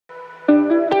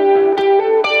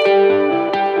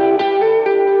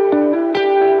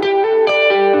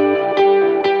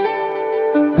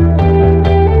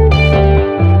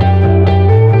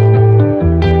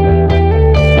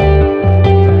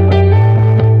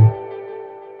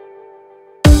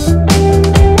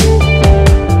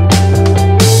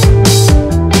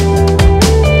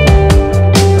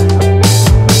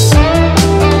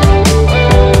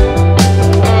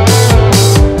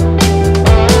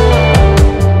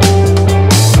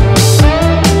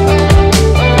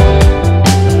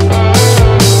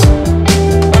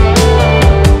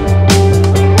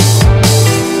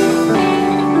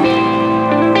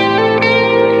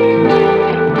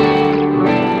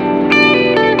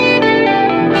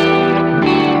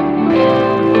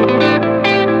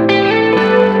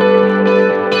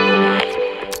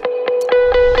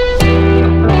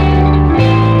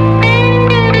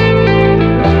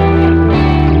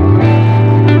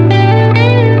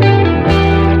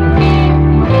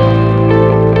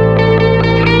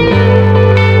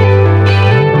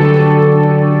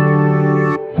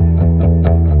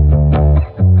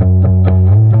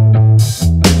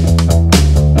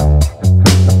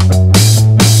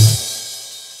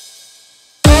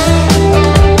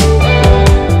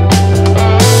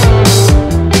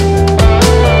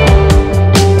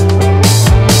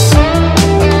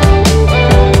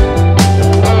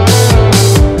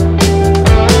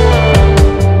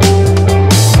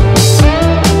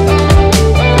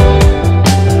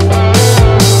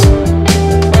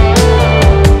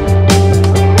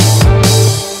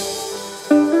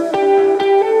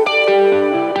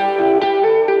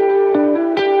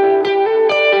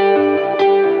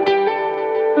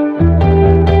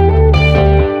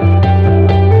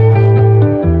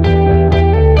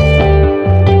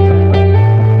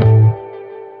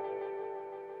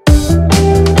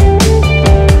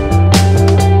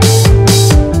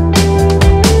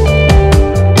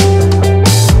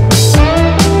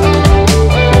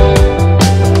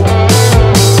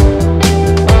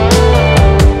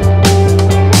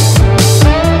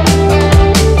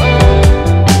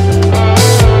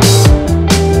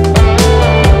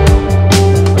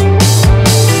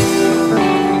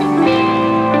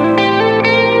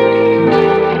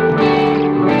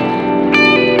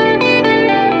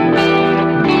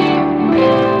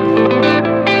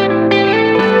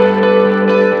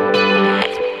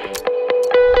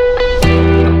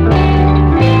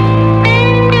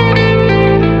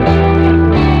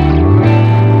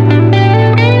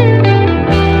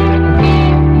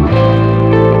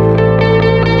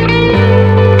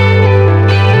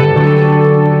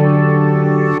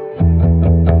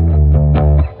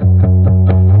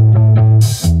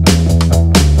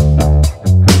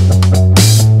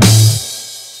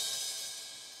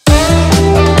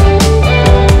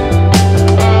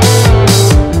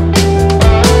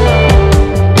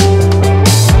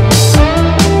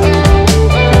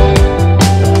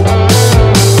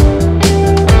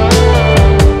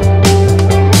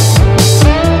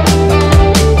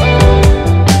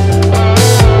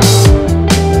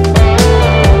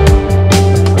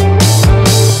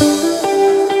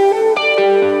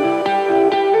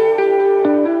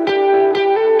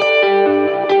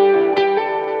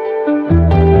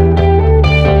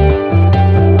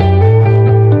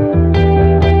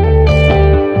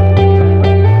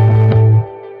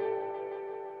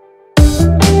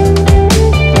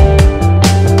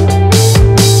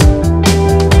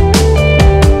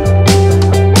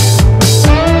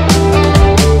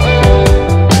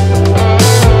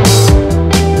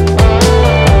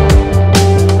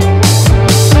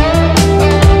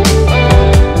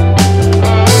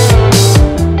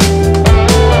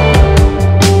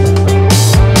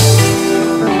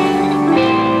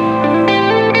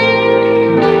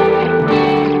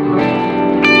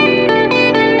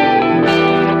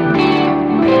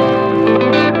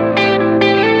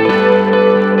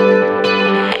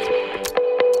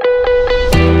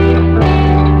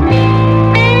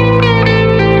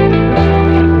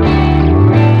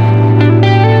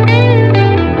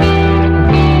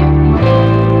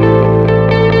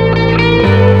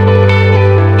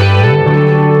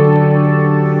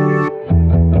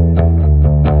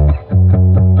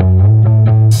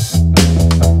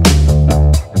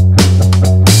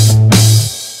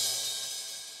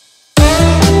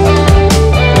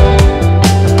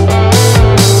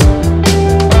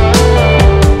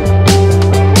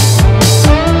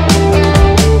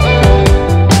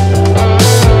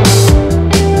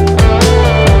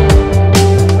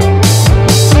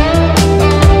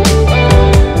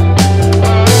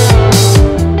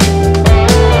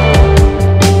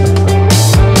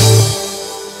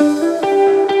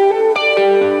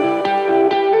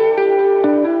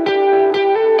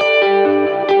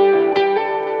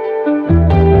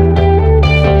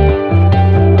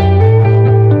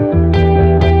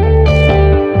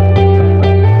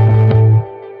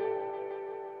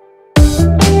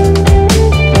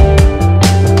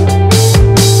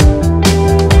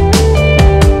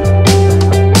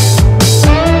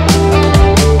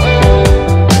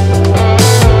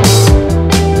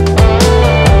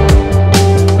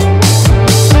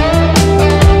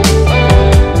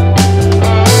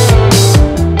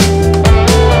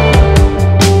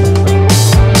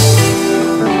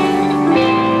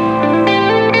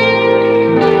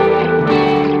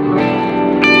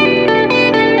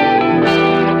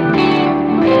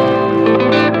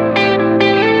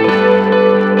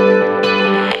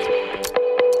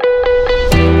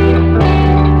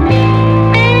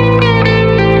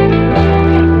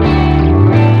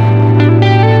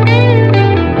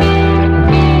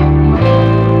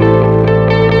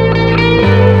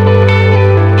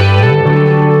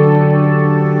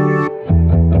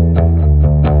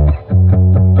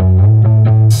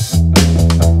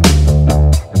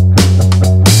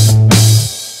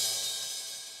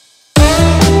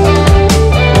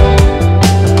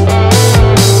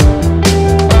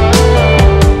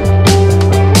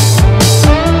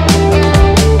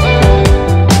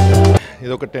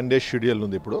ఒక 10 days schedule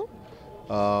ఉంది ఇప్పుడు.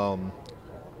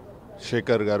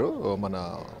 శేఖర్ గారు మన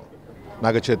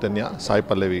నాగ చైతన్య సాయి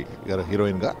పల్లవి గారు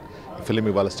హీరోయిన్గా ఫిలిం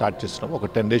ఇవాళ స్టార్ట్ చేస్తున్నాం. ఒక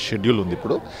 10 days షెడ్యూల్ ఉంది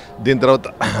ఇప్పుడు. దీని తర్వాత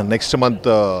నెక్స్ట్ మంత్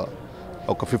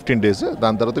ఒక 15 days,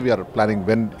 దాని తర్వాత we are planning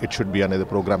when it should be అనేది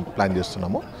ప్రోగ్రామ్ ప్లాన్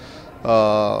చేస్తున్నాము.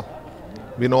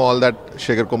 We know all that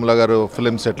Shekhar కొమ్ముల గారు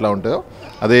ఫిలిమ్స్ ఎట్లా ఉంటాయో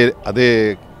అదే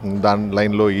దాని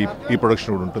లైన్లో ఈ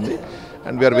ప్రొడక్షన్ కూడా ఉంటుంది.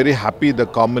 And we are very happy the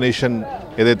combination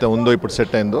ఏదైతే ఉందో ఇప్పుడు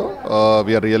సెట్ అయిందో.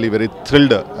 We are really very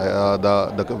thrilled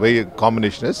the way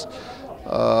combination is.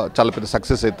 చాలా పెద్ద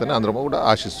సక్సెస్ అవుతుందని అందరం కూడా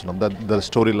ఆశిస్తున్నాం. The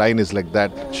story line is like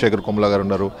that. Shekhar కొమ్ముల గారు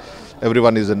ఉన్నారు, every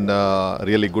one is in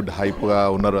really good హైప్గా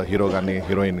ఉన్నారు. హీరో కానీ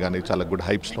హీరోయిన్ కానీ చాలా గుడ్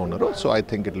హైప్స్లో ఉన్నారు. So I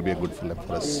think it will be a good film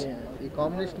for us. ఈ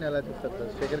కాంబినేషన్ ఎలా చూస్తారు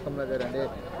శేఖర్ కమ్ముల గారు? అంటే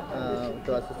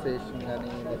అసోసియేషన్ కానీ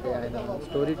లేకపోతే ఆయన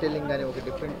స్టోరీ టెల్లింగ్ కానీ ఒక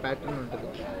డిఫరెంట్ ప్యాటర్న్ ఉంటుంది.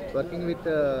 వర్కింగ్ విత్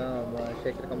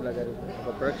శేఖర్ కమ్ముల గారు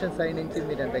ప్రొడక్షన్ సైడ్ నుంచి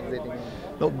మీరు ఎంత ఎక్సైటింగ్?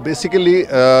 బేసికలీ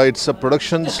ఇట్స్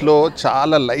ప్రొడక్షన్స్లో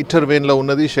చాలా లైటర్ వేన్లో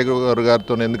ఉన్నది శేఖర్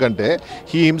గారితో. ఎందుకంటే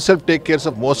he himself take cares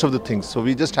of most of the things. So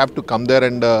we just have to come there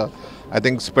and I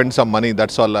think spend some money,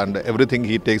 that's all, and everything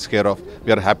he takes care of.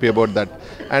 We are happy about that.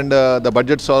 And the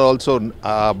budgets are also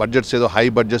budgets ఏదో high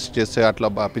budgets చేస్తే అట్లా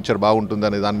picture బాగుంటుంది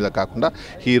అనే దాని మీద కాకుండా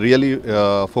he really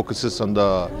focuses on the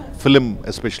film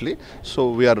especially. So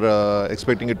we are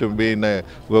expecting it to be in a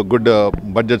good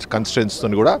budget constraints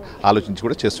తోని కూడా ఆలోచించి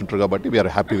కూడా చేస్తుంటారు కాబట్టి we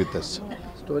are happy with this.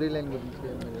 Story line గురించి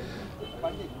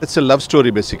It's a love story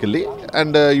basically,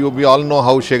 and we all know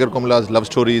how Sekhar Kammula's love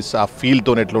stories are feel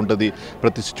tone etla untadi,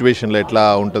 prati situation lo etla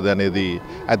untadi anedi.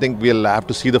 I think we'll have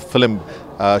to see the film.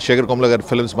 Sekhar Kammula gar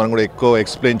films మనం కూడా ఎక్కువ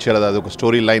explain చేయాలి. అది ఒక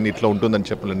story line ఇట్లా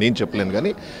ఉంటుందని నేను చెప్పలేను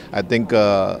కానీ I think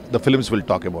the films will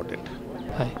talk about it.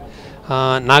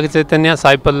 Naga Chaitanya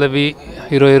Sai Pallavi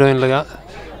హీరోయిన్లుగా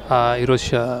ఈరోజు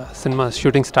సినిమా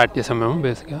షూటింగ్ స్టార్ట్ చేసాం మేము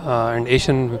బేసిక్గా. And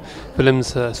Asian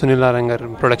films Sunil Narayana గారి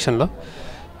ప్రొడక్షన్లో.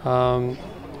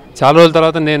 చాలా రోజుల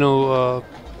తర్వాత నేను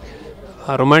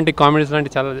రొమాంటిక్ కామెడీస్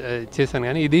లాంటివి చాలా చేశాను,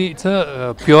 కానీ ఇది it's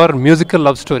pure musical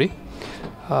love story.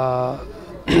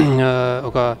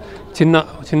 ఒక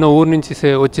చిన్న ఊరు నుంచి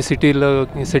వచ్చి సిటీలో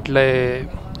సెటిల్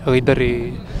అయ్యే ఇద్దరి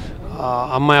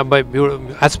అమ్మాయి అబ్బాయి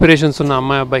ఆస్పిరేషన్స్ ఉన్న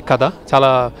అమ్మాయి అబ్బాయి కథ చాలా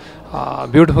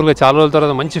బ్యూటిఫుల్గా, చాలా రోజుల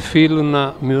తర్వాత మంచి ఫీల్ ఉన్న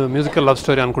మ్యూజికల్ లవ్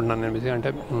స్టోరీ అనుకుంటున్నాను నేను.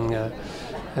 అంటే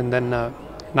అండ్ దెన్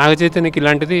నాగ చైతన్యకి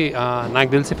ఇలాంటిది నాకు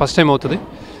తెలిసి ఫస్ట్ టైం అవుతుంది.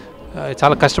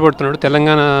 చాలా కష్టపడుతున్నాడు.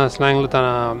 తెలంగాణ స్లాంగ్లో తన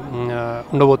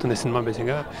ఉండబోతుంది సినిమా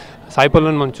బేసిక్గా. సాయి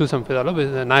పల్లవిని మనం చూసాం ఫిదాలో.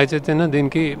 నాగ చైతన్య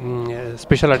దీనికి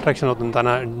స్పెషల్ అట్రాక్షన్ అవుతుంది,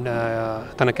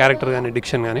 తన క్యారెక్టర్ కానీ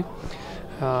డిక్షన్ కానీ.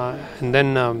 అండ్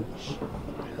దెన్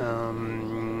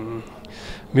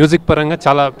మ్యూజిక్ పరంగా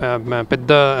చాలా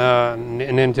పెద్ద,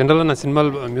 నేను జనరల్గా నా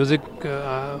సినిమాలు music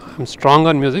strong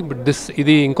on music, but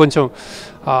ఇది ఇంకొంచెం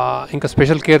ఇంకా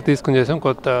స్పెషల్ కేర్ తీసుకుని చేసాం.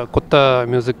 కొత్త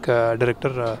మ్యూజిక్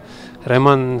డైరెక్టర్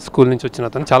రెహమాన్ స్కూల్ నుంచి వచ్చిన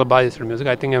అతను చాలా బాగా చేశాడు music.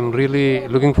 I think I'm really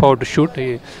looking forward to shoot.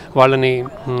 వాళ్ళని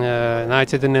నాగ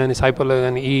చైతన్య కానీ సాయి పల్లవి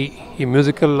కానీ ఈ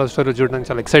మ్యూజికల్ లవ్ స్టోరీ చూడడానికి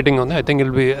చాలా ఎక్సైటింగ్గా ఉంది. I think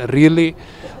it will be really,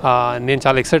 నేను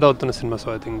చాలా ఎక్సైట్ అవుతున్న cinema. So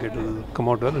I think it will come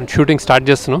out well. Shooting start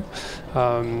చేస్తున్నాం.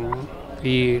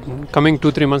 ఈ కమింగ్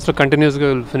 2-3 monthsలో కంటిన్యూస్గా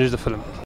విల్ ఫినిష్ ద ఫిల్మ్.